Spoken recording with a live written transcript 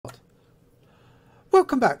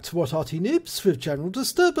Welcome back to What Arty Noobs with General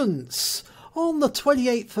Disturbance. On the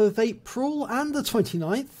 28th of April and the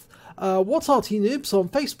 29th, What Arty Noobs on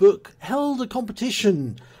Facebook held a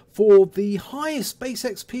competition for the highest base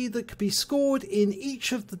XP that could be scored in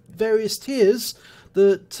each of the various tiers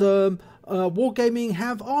that Wargaming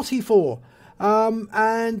have Arty for.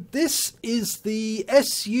 And this is the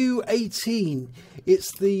SU-18.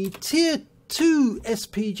 It's the Tier 2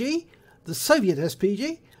 SPG, the Soviet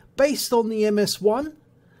SPG, based on the MS-1,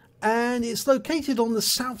 and it's located on the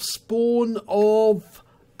south spawn of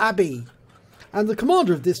Abbey. And the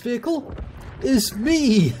commander of this vehicle is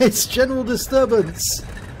me. It's General Disturbance.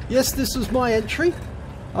 Yes, this was my entry.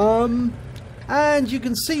 And you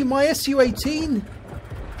can see my SU-18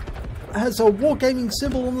 has a Wargaming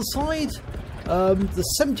symbol on the side. The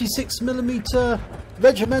 76mm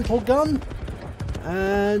regimental gun.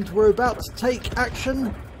 And we're about to take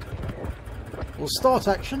action. We'll start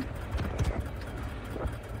action.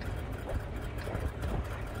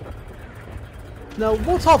 Now,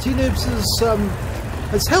 What Arty Noobs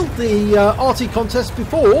has held the Arty contest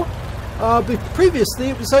before. Previously,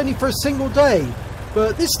 it was only for a single day,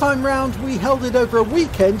 but this time round we held it over a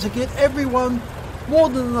weekend to give everyone more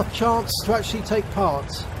than enough chance to actually take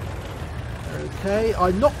part. Okay, I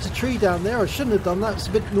knocked a tree down there. I shouldn't have done that. It's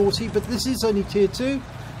a bit naughty, but this is only Tier 2,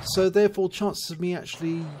 so therefore chances of me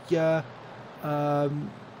actually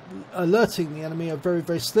alerting the enemy are very,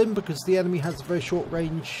 very slim, because the enemy has a very short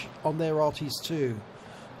range on their Arties too.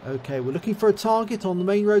 Okay, we're looking for a target on the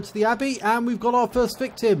main road to the Abbey, and we've got our first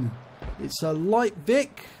victim. It's a light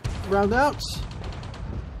Vic, round out.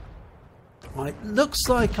 It looks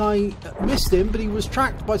like I missed him, but he was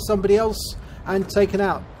tracked by somebody else and taken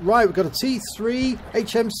out. Right, we've got a T3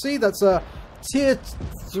 HMC. That's a Tier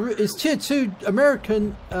 2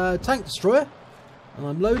 American tank destroyer, and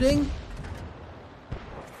I'm loading.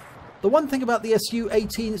 The one thing about the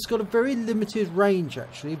SU-18, it's got a very limited range,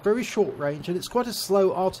 actually, very short range, and it's quite a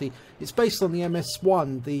slow Arty. It's based on the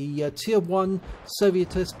MS-1, the Tier 1 Soviet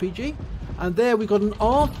SPG, and there we've got an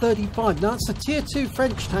R-35. Now, it's a Tier 2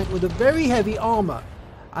 French tank with a very heavy armour,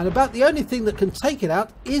 and about the only thing that can take it out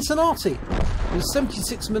is an Arty. With a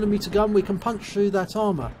 76mm gun, we can punch through that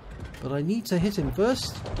armour, but I need to hit him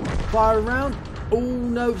first. Fire around. Oh,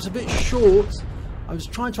 no, it's a bit short. I was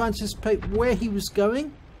trying to anticipate where he was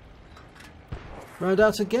going. Round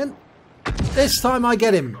out again. This time I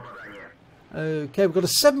get him. Okay, we've got a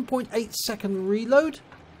 7.8 second reload.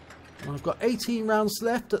 I've got 18 rounds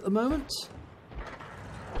left at the moment.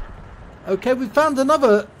 Okay, we found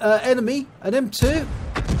another enemy, an M2.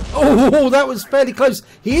 Oh, that was fairly close.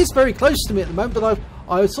 He is very close to me at the moment, but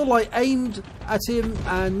I sort of like aimed at him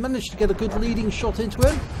and managed to get a good leading shot into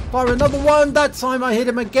him. Fire another one. That time I hit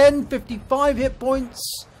him again. 55 hit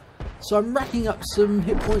points. So I'm racking up some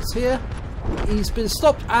hit points here. He's been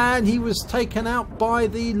stopped, and he was taken out by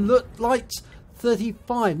the Light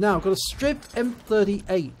 35. Now I've got a Strip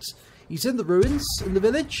M38. He's in the ruins in the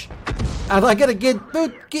village, and I get a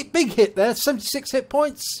big hit there. 76 hit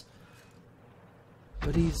points,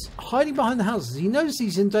 but he's hiding behind the houses. He knows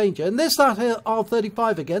he's in danger, and there's that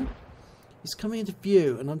R35 again. He's coming into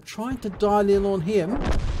view, and I'm trying to dial in on him.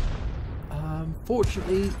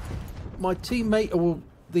 Fortunately, my teammate, well,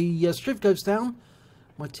 the Strip goes down.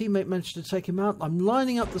 My teammate managed to take him out. I'm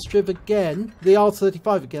lining up the Strip again, the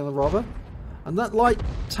R35 again, rather. And that light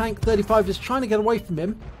tank 35 is trying to get away from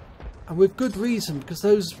him. And with good reason, because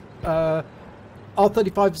those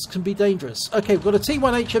R35s can be dangerous. Okay, we've got a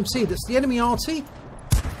T1 HMC. That's the enemy Arty.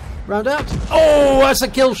 Round out. Oh, that's a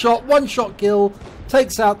kill shot. One shot kill.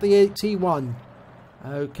 Takes out the T1.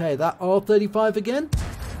 Okay, that R35 again.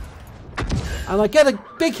 And I get a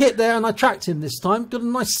big hit there, and I tracked him this time. Got a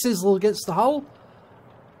nice sizzle against the hull.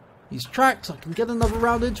 He's tracked. I can get another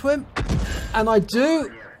round into him. And I do.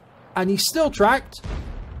 And he's still tracked.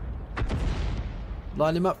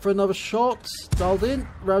 Line him up for another shot. Dialed in.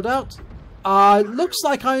 Round out. Looks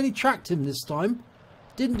like I only tracked him this time.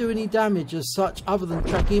 Didn't do any damage as such other than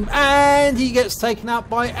tracking him. And he gets taken out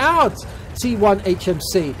by our T1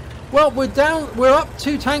 HMC. Well, we're up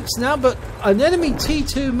 2 tanks now, but an enemy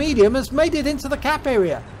T2 medium has made it into the cap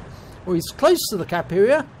area. Or he's close to the cap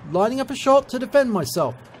area. Lining up a shot to defend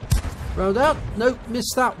myself. Round out. Nope,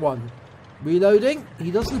 missed that one. Reloading.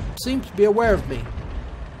 He doesn't seem to be aware of me.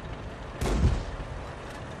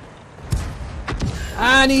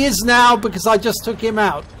 And he is now, because I just took him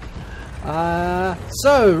out.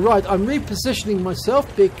 Right, I'm repositioning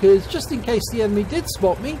myself, because just in case the enemy did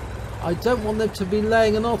spot me, I don't want them to be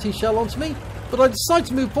laying an Arty shell onto me. But I decided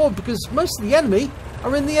to move forward because most of the enemy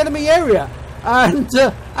are in the enemy area. And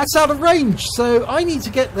that's out of range. So I need to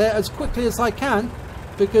get there as quickly as I can.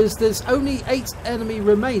 because there's only 8 enemy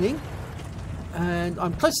remaining, and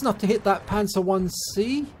I'm close enough to hit that Panzer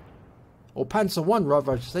 1C, or Panzer 1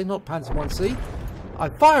 rather I should say, not Panzer 1C. I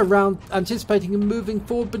fire a round anticipating him moving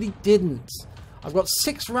forward, but he didn't. I've got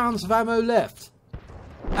 6 rounds of ammo left,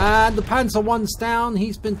 and the Panzer 1's down.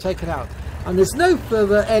 He's been taken out, and there's no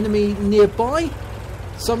further enemy nearby,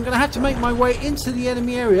 so I'm going to have to make my way into the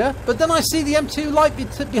enemy area. But then I see the M2 light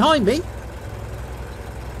behind me,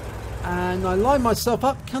 and I line myself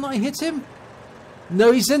up. Can I hit him?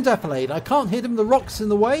 No, he's in defilade. I can't hit him. The rock's in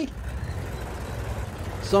the way.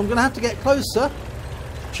 So I'm going to have to get closer.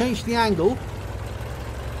 Change the angle.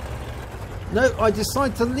 No, I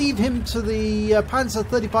decide to leave him to the Panzer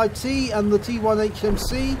 35T and the T1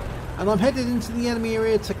 HMC. And I'm headed into the enemy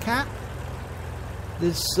area to cap.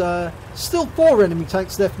 There's still 4 enemy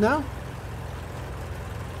tanks left now.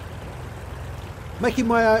 Making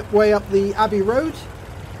my way up the Abbey Road.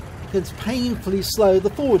 It's painfully slow. The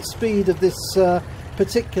forward speed of this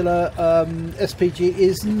particular SPG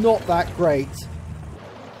is not that great.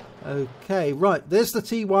 Okay, right, there's the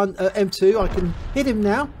T1 M2. I can hit him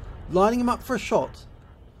now, lining him up for a shot.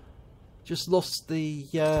 Just lost the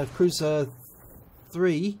Cruiser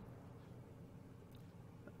 3.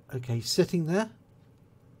 Okay, sitting there,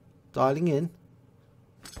 dialing in.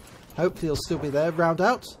 Hopefully he'll still be there. Round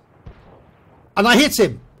out, and I hit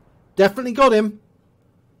him. Definitely got him.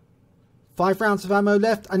 5 rounds of ammo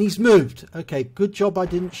left, and he's moved. Okay, good job I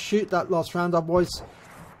didn't shoot that last round. Otherwise,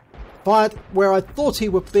 fired where I thought he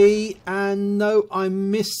would be, and no, I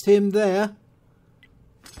missed him there.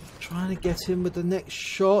 Trying to get him with the next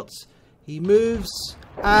shot. He moves,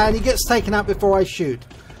 and he gets taken out before I shoot.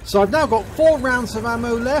 So I've now got 4 rounds of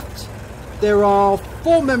ammo left. There are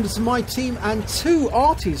 4 members of my team and 2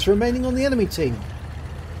 Artys remaining on the enemy team.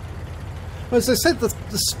 As I said, the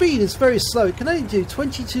speed is very slow. It can only do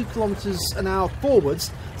 22 kilometers an hour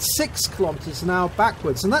forwards, 6 kilometers an hour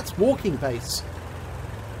backwards, and that's walking pace.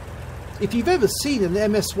 If you've ever seen an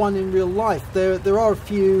MS1 in real life, there are a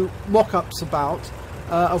few mock-ups about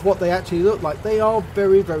of what they actually look like. They are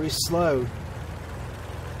very, very slow.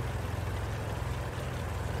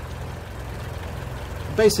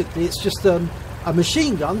 Basically, it's just a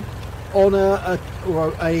machine gun on a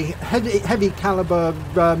heavy caliber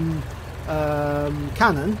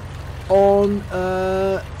cannon on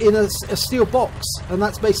in a steel box, and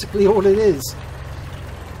that's basically all it is.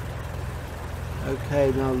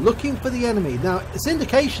 Okay, now looking for the enemy. Now its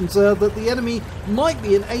indications are that the enemy might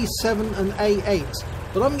be an A7 and A8,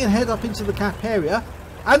 but I'm going to head up into the cap area,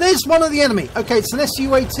 and there's one of the enemy. Okay, it's an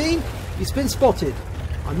SU-18. He's been spotted.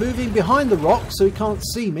 I'm moving behind the rock so he can't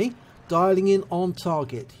see me. Dialing in on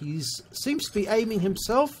target. He seems to be aiming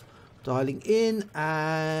himself. Dialing in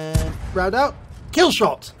and round out. Kill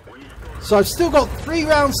shot. So I've still got 3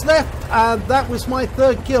 rounds left, and that was my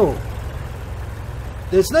 3rd kill.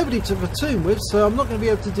 There's nobody to platoon with, so I'm not going to be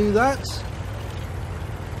able to do that.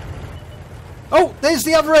 Oh, there's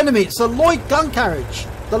the other enemy. It's a Lloyd gun carriage.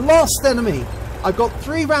 The last enemy. I've got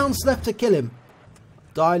 3 rounds left to kill him.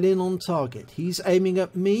 Dial in on target. He's aiming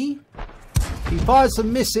at me. He fires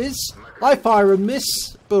and misses. I fire and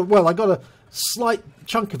miss, but well, I got a slight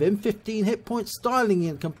chunk of him. 15 hit points. Dialing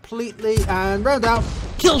in completely and round out.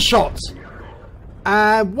 Kill shot.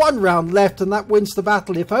 And 1 round left, and that wins the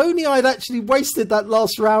battle. If only I'd actually wasted that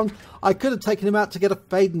last round, I could have taken him out to get a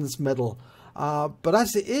Faden's medal. But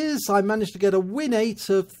as it is, I managed to get a win 8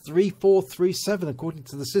 of 3437 according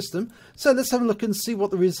to the system. So let's have a look and see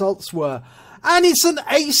what the results were. And it's an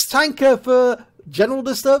ace tanker for general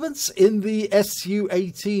disturbance in the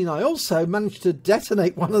SU-18. I also managed to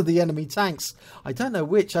detonate one of the enemy tanks. I don't know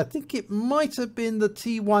which. I think it might have been the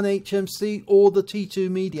T1 HMC or the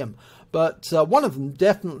T2 medium. But one of them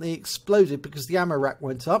definitely exploded because the ammo rack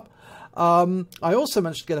went up. I also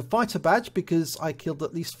managed to get a fighter badge because I killed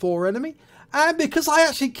at least 4 enemy. And because I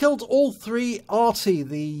actually killed all 3 Arty,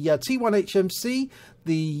 the T1 HMC,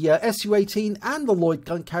 the SU-18 and the Lloyd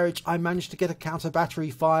gun carriage, I managed to get a counter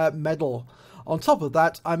battery fire medal. On top of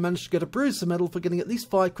that, I managed to get a bruiser medal for getting at least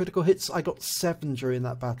 5 critical hits. I got 7 during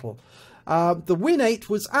that battle. The win 8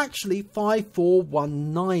 was actually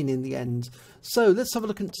 5419 in the end. So let's have a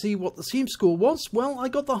look and see what the team score was. Well, I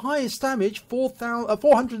got the highest damage,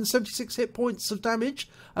 476 hit points of damage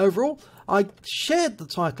overall. I shared the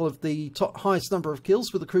title of the highest number of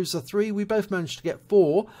kills with the Cruiser 3. We both managed to get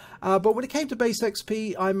 4. But when it came to base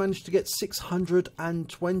XP, I managed to get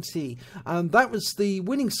 620. And that was the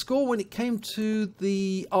winning score when it came to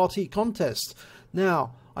the RT contest.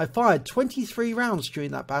 Now, I fired 23 rounds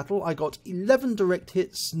during that battle. I got 11 direct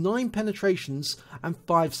hits, 9 penetrations and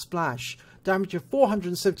 5 splash. damage of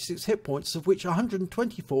 476 hit points, of which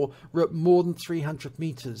 124 were at more than 300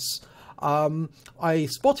 meters. I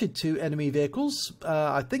spotted 2 enemy vehicles.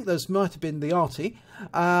 I think those might have been the Arty.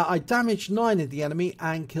 I damaged 9 of the enemy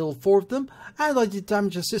and killed 4 of them, and I did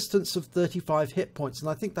damage assistance of 35 hit points, and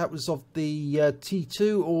I think that was of the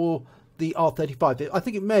T2 or the R35. I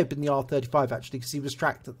think it may have been the R35 actually, because he was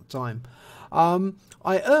tracked at the time. I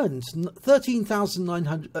earned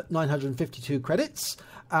 13,952 credits,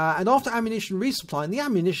 and after ammunition resupply, and the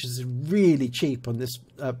ammunition is really cheap on this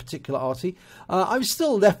particular Arty, I was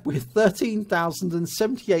still left with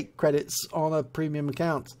 13,078 credits on a premium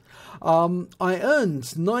account. I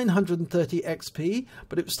earned 930 XP,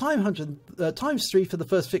 but it was times 3 for the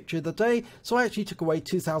first victory of the day, so I actually took away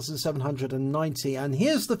 2,790. And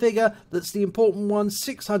here's the figure that's the important one: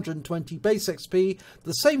 620 base XP,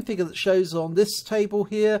 the same figure that shows on this table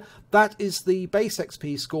here. That is the base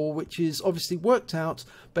XP score, which is obviously worked out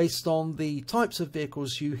based on the types of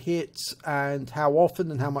vehicles you hit and how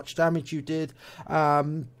often and how much damage you did.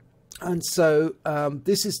 And so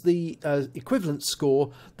this is the equivalent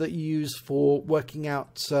score that you use for working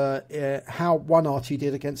out how one Arty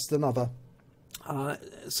did against another,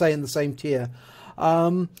 say in the same tier.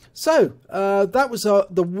 That was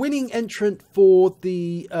the winning entrant for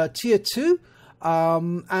the tier 2.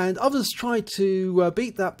 And others tried to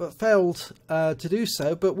beat that but failed to do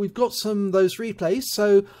so, but we've got some of those replays,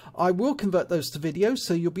 so I will convert those to videos,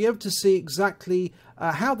 so you'll be able to see exactly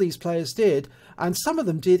how these players did. And some of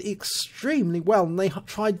them did extremely well, and they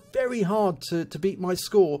tried very hard to beat my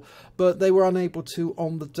score, but they were unable to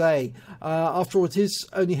on the day. After all, it is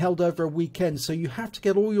only held over a weekend, so you have to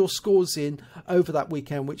get all your scores in over that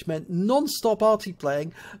weekend, which meant non-stop Arty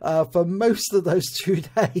playing for most of those 2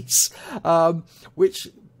 days, which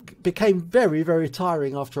became very, very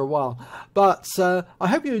tiring after a while. But I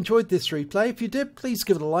hope you enjoyed this replay. If you did, please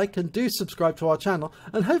give it a like and do subscribe to our channel,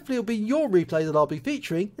 and hopefully it'll be your replay that I'll be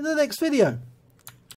featuring in the next video.